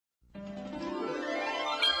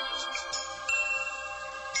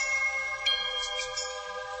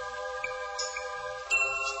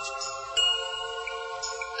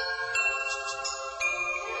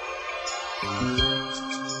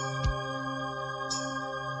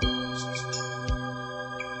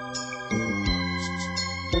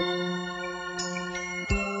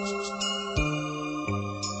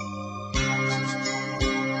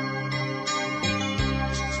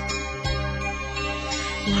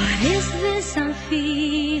What is this I'm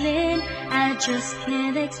feeling? I just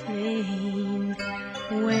can't explain.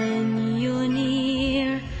 When you're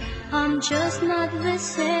near, I'm just not the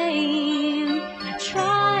same. I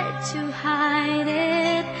try to hide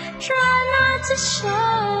it, try not to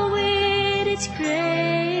show it. It's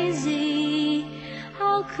crazy,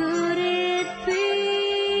 how could it be?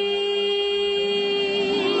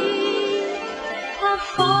 I've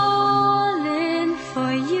fallen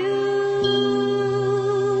for you.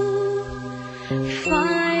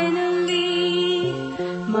 Finally,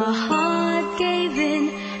 my heart gave in,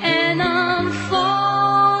 and I'm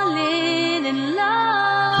falling in love.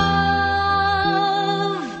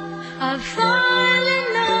 I finally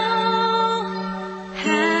know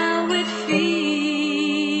how it feels.